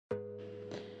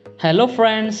Hello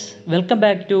friends, welcome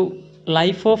back to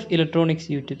Life of Electronics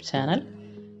YouTube channel.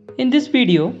 In this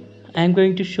video, I am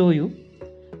going to show you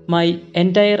my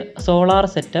entire solar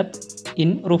setup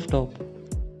in rooftop.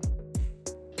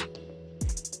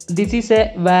 This is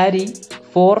a Waaree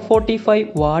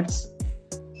 445 watts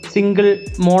single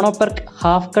monoperk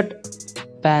half cut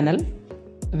panel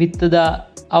with the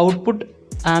output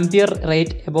ampere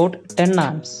rate about 10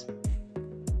 amps.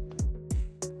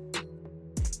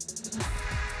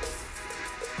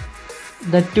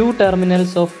 The two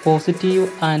terminals of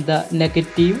positive and the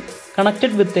negative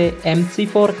connected with a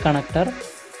MC4 connector,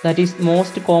 that is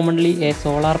most commonly a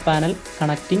solar panel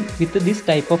connecting with this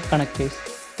type of connectors.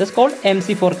 That's called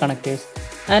MC4 connectors.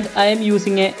 And I am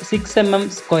using a 6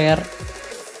 mm square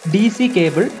DC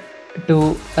cable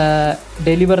to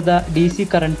deliver the DC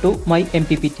current to my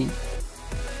MPPT.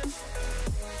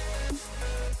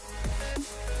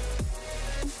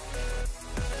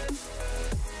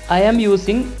 I am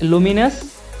using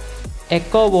luminous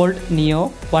Echo Volt Neo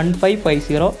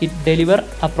 1550. It delivers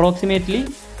approximately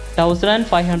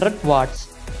 1500 watts.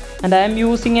 And I am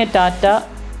using a Tata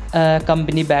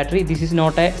company battery. This is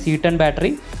not a C10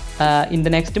 battery. In the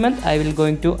next month I will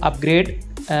going to upgrade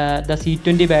the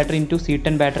C20 battery into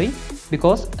C10 battery,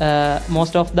 because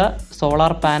most of the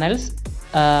solar panels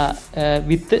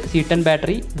with C10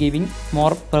 battery giving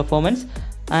more performance.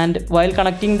 And while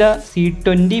connecting the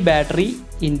C20 battery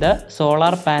in the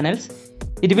solar panels,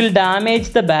 it will damage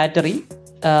the battery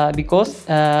because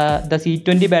the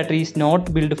C20 battery is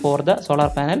not built for the solar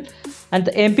panel. And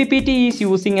the MPPT is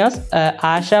using as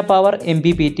Ashapower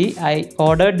Mppt. I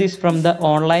ordered this from the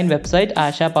online website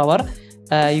Ashapower.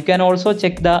 You can also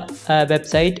check the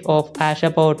website of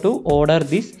Ashapower to order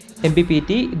this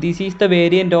MPPT. This is the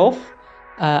variant of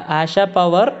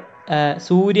Ashapower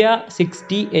Surya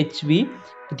 60 HV.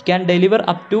 It can deliver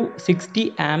up to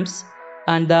 60 amps,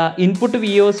 and the input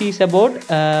VOC is about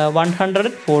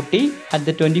 140 at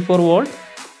the 24 volt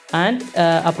and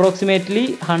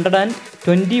approximately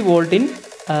 120 volt in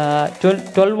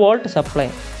 12 volt supply.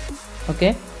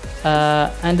 Okay,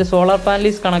 and the solar panel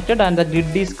is connected and the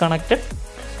grid is connected.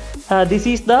 This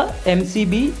is the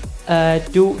MCB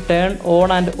to turn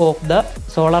on and off the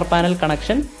solar panel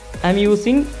connection. I am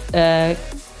using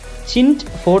Chint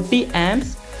 40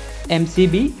 amps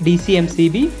MCB, DC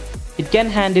MCB. It can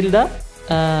handle the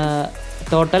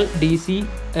total DC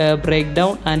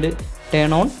breakdown and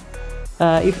turn on.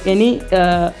 If any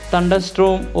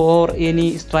thunderstorm or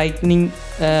any striking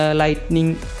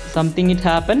lightning, something it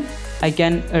happen, I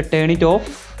can turn it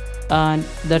off. And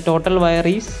the total wire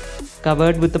is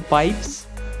covered with the pipes.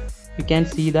 You can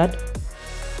see that.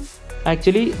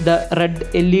 Actually, the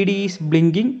red LED is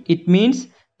blinking. It means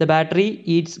the battery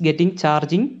is getting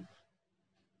charging.